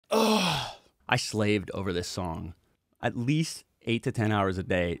I slaved over this song at least 8 to 10 hours a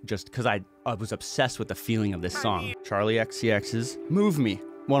day just because I was obsessed with the feeling of this song. Charlie XCX's Move Me.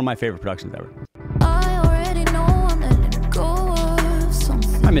 One of my favorite productions ever.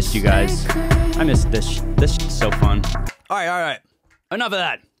 I missed you guys. I missed this. This shit's so fun. All right. Enough of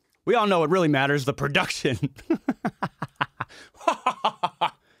that. We all know what really matters, the production.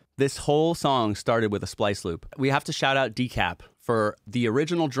 This whole song started with a splice loop. We have to shout out Decap for the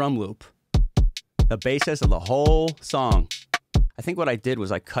original drum loop, the basis of the whole song. I think what I did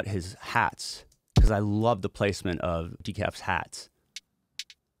was I cut his hats because I love the placement of Decap's hats.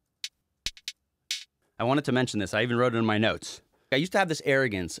 I wanted to mention this. I even wrote it in my notes. I used to have this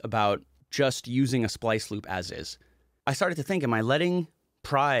arrogance about just using a splice loop as is. I started to think, am I letting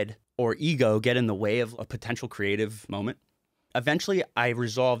pride or ego get in the way of a potential creative moment? Eventually, I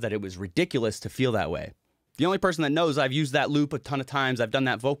resolved that it was ridiculous to feel that way. The only person that knows I've used that loop a ton of times, I've done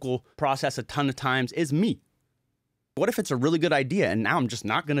that vocal process a ton of times, is me. What if it's a really good idea and now I'm just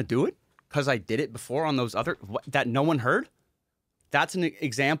not gonna do it because I did it before on those other, that no one heard? That's an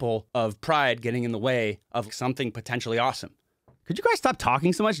example of pride getting in the way of something potentially awesome. Could you guys stop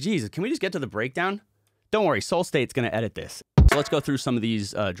talking so much? Jesus, can we just get to the breakdown? Don't worry, Soul State's gonna edit this. So let's go through some of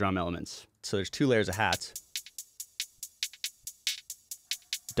these drum elements. So there's 2 layers of hats.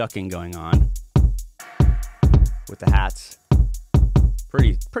 Ducking going on with the hats.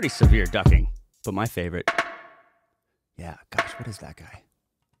 Pretty severe ducking, but my favorite. Yeah, gosh, what is that guy?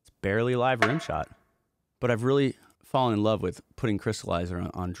 It's barely live rim shot, but I've really fallen in love with putting Crystalizer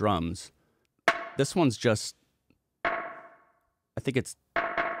on drums. This one's just, I think it's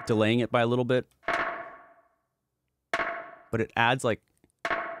delaying it by a little bit, but it adds like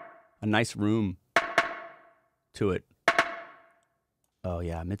a nice room to it. Oh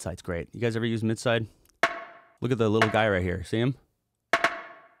yeah, mid-side's great. You guys ever use mid-side? Look at the little guy right here. See him?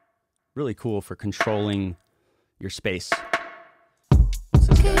 Really cool for controlling your space. What's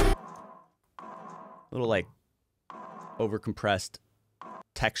this guy? Little like over-compressed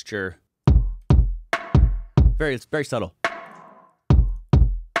texture. It's very subtle.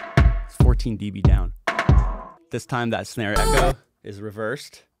 It's 14 dB down. This time that snare echo is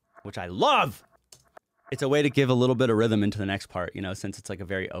reversed, which I love. It's a way to give a little bit of rhythm into the next part, you know, since it's like a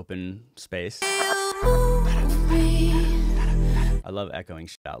very open space. I love echoing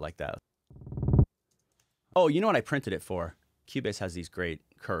shit out like that. Oh, you know what I printed it for? Cubase has these great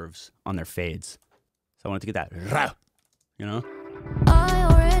curves on their fades. So I wanted to get that, you know? I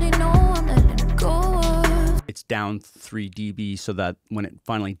already know I'm letting go. It's down 3 dB so that when it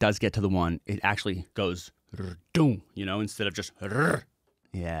finally does get to the 1, it actually goes, you know, instead of just,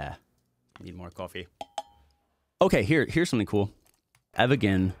 yeah. Need more coffee. Okay, here's something cool.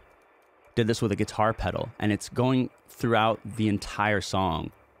 Evigan did this with a guitar pedal, and it's going throughout the entire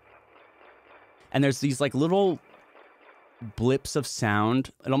song. And there's these like little blips of sound.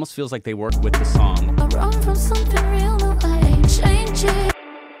 It almost feels like they work with the song. I run from something real, no, I ain't changing.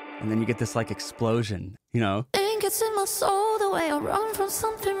 And then you get this like explosion, you know? Think it's in my soul the way I run from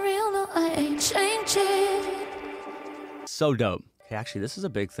something real, no, I ain't changing. So dope. Okay, actually, this is a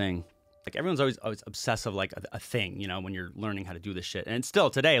big thing. Like everyone's always obsessive, like a thing, you know, when you're learning how to do this shit. And still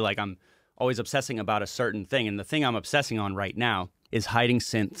today, like I'm always obsessing about a certain thing. And the thing I'm obsessing on right now is hiding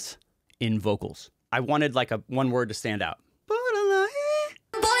synths in vocals. I wanted like one word to stand out.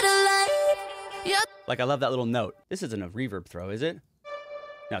 Like I love that little note. This isn't a reverb throw, is it?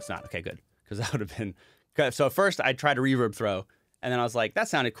 No, it's not. Okay, good. Because that would have been, so at first I tried a reverb throw and then I was like, that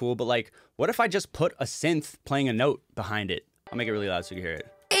sounded cool. But like, what if I just put a synth playing a note behind it? I'll make it really loud so you can hear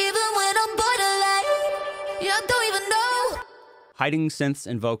it. Yeah, I don't even know. Hiding synths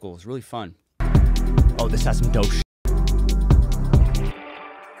and vocals, really fun. Oh, this has some dope shit.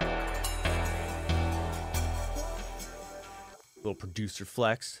 Little producer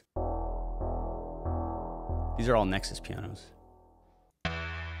flex. These are all Nexus pianos.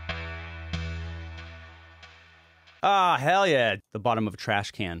 Ah, hell yeah. The bottom of a trash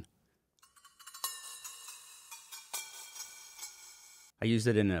can. I used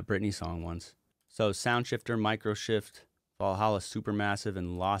it in a Britney song once. So Sound Shifter, Micro Shift, Valhalla Supermassive,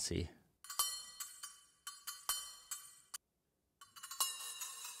 and Lossy.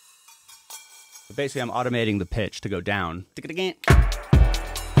 But basically, I'm automating the pitch to go down.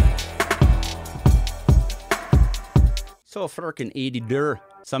 So frickin' 80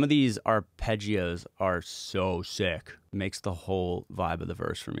 Some of these arpeggios are so sick. Makes the whole vibe of the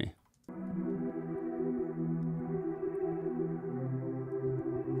verse for me.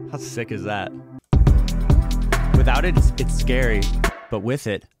 How sick is that? Without it, it's scary, but with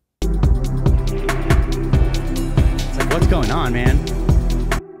it, it's like, what's going on, man?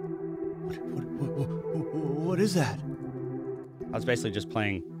 is that? I was basically just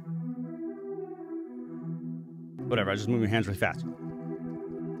playing. Whatever, I was just moving my hands really fast.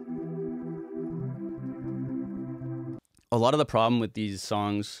 A lot of the problem with these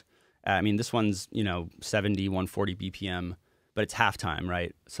songs, I mean, this one's, you know, 70, 140 BPM, but it's halftime,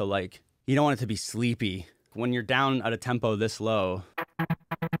 right? So, like, you don't want it to be sleepy. When you're down at a tempo this low,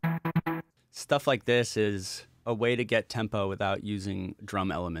 stuff like this is a way to get tempo without using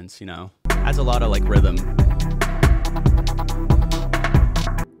drum elements, you know? Adds a lot of, like, rhythm.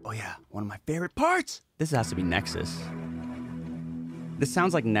 Oh yeah, one of my favorite parts! This has to be Nexus. This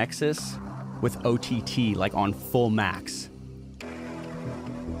sounds like Nexus with OTT, like on full max.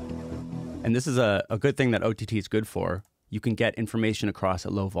 And this is a good thing that OTT is good for. You can get information across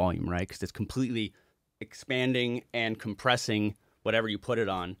at low volume, right? Because it's completely expanding and compressing whatever you put it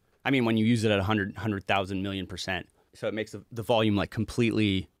on. I mean, when you use it at 100,000 million %. So it makes the volume like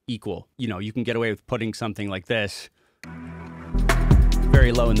completely equal. You know, you can get away with putting something like this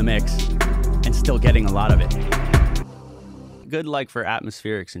very low in the mix and still getting a lot of it. Good like for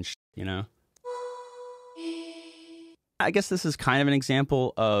atmospherics and shit, you know? I guess this is kind of an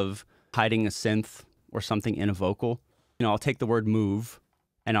example of hiding a synth or something in a vocal. You know, I'll take the word move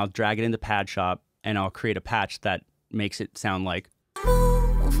and I'll drag it into Pad Shop and I'll create a patch that makes it sound like.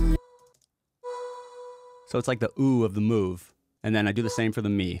 So it's like the ooh of the move. And then I do the same for the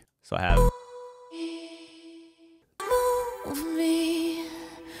me. So I have.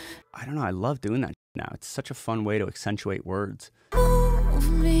 I don't know, I love doing that now. It's such a fun way to accentuate words.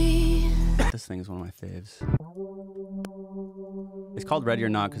 This thing is one of my faves. It's called Ready or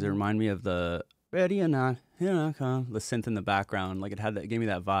Not because it reminded me of the Ready or Not, here I come, the synth in the background. Like it gave me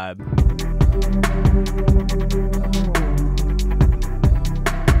that vibe.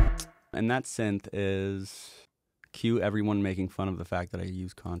 And that synth is cue everyone making fun of the fact that I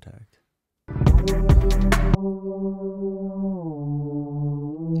use Kontakt.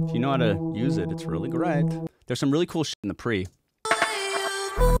 If you know how to use it, it's really great. There's some really cool shit in the pre.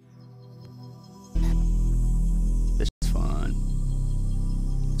 This is fun.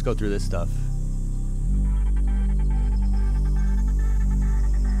 Let's go through this stuff.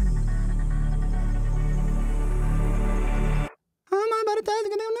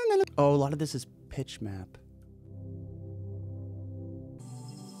 Oh, a lot of this is pitch map.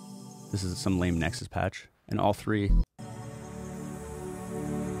 This is some lame Nexus patch. And all three.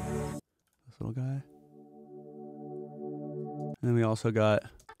 This little guy. And then we also got,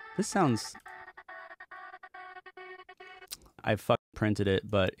 this sounds, I fucking printed it,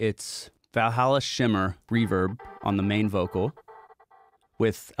 but it's Valhalla Shimmer reverb on the main vocal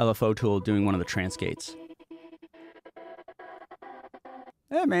with LFO Tool doing one of the trance gates.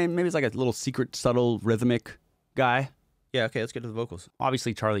 Yeah, man, maybe it's like a little secret, subtle, rhythmic guy. Yeah, okay, let's get to the vocals.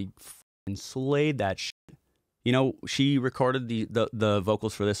 Obviously, Charli fucking slayed that shit. You know, she recorded the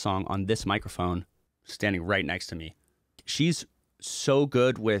vocals for this song on this microphone, standing right next to me. She's so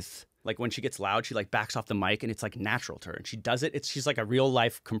good with, like, when she gets loud, she, like, backs off the mic, and it's, like, natural to her. And she does it. She's like a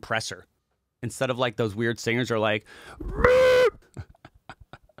real-life compressor. Instead of, like, those weird singers are like,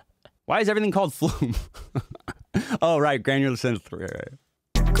 why is everything called flume? Oh, right, granular synth. Right.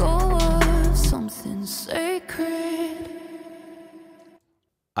 Something sacred.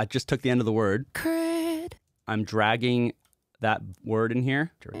 I just took the end of the word. I'm dragging that word in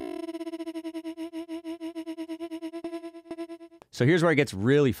here. So here's where it gets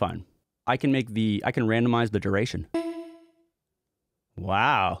really fun. I can randomize the duration.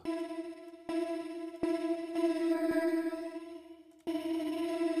 Wow.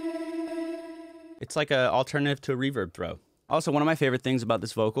 It's like an alternative to a reverb throw. Also, one of my favorite things about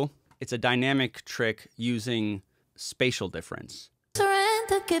this vocal, it's a dynamic trick using spatial difference.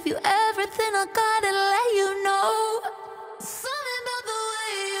 Surrender, give you everything I got and let you know. Something about the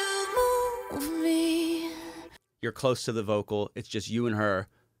way you move me. You're close to the vocal. It's just you and her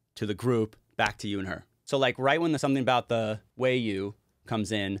to the group, back to you and her. So like right when the something about the way you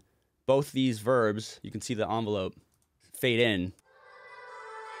comes in, both these verbs, you can see the envelope, fade in.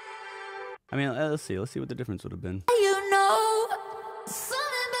 I mean, let's see what the difference would have been. You know, something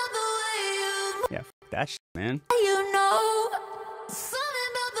about the way you move. Yeah, f that shit, man. You know, something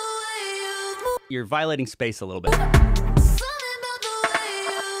about the way you move. You're violating space a little bit. Something about the way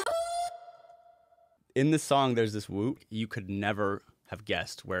you move. In this song, there's this whoop. You could never have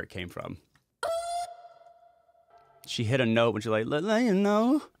guessed where it came from. She hit a note when she's like, let you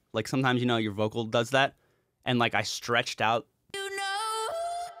know. Like sometimes, you know, your vocal does that. And like I stretched out.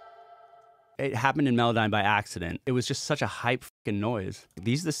 It happened in Melodyne by accident. It was just such a hype fucking noise.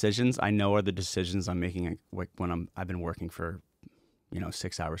 These decisions I know are the decisions I'm making when I've been working for, you know,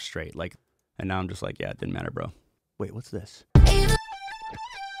 6 hours straight. Like, And now I'm just like, yeah, it didn't matter, bro. Wait, what's this?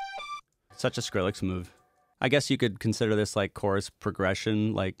 Such a Skrillex move. I guess you could consider this like chorus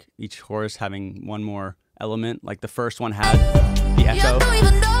progression, like each chorus having one more element. Like the first one had the echo.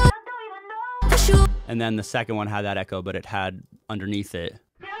 And then the second one had that echo, but it had underneath it.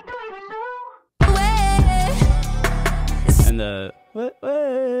 And the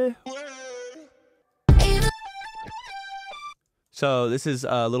So this is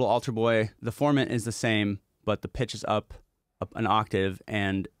a little altar boy. The formant is the same, but the pitch is up an octave,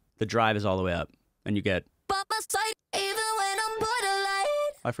 and the drive is all the way up. And you get...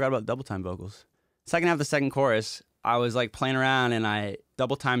 I forgot about double time vocals. Second half of the second chorus, I was like playing around and I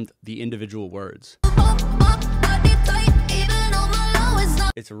double timed the individual words.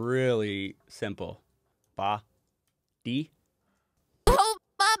 It's really simple. Ba, di.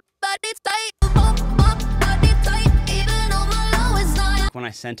 When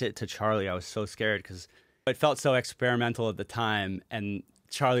I sent it to Charli, I was so scared because it felt so experimental at the time, and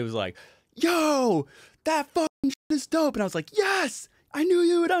Charli was like, yo, that fucking shit is dope. And I was like, yes, I knew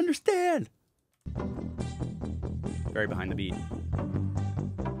you would understand. Very behind the beat.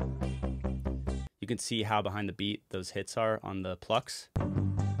 You can see how behind the beat those hits are on the plucks,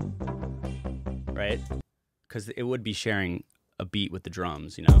 right? Because it would be sharing a beat with the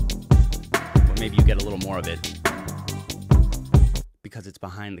drums, you know? But maybe you get a little more of it because it's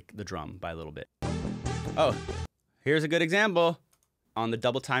behind the drum by a little bit. Oh, here's a good example. On the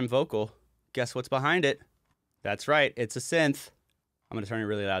double time vocal, guess what's behind it? That's right, it's a synth. I'm gonna turn it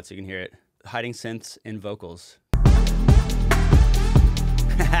really loud so you can hear it. Hiding synths in vocals.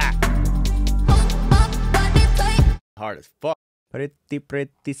 Hard as fuck. Pretty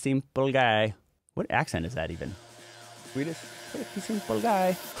simple guy. What accent is that even? Swedish? Pretty simple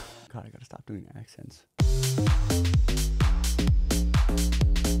guy. God, I gotta stop doing accents.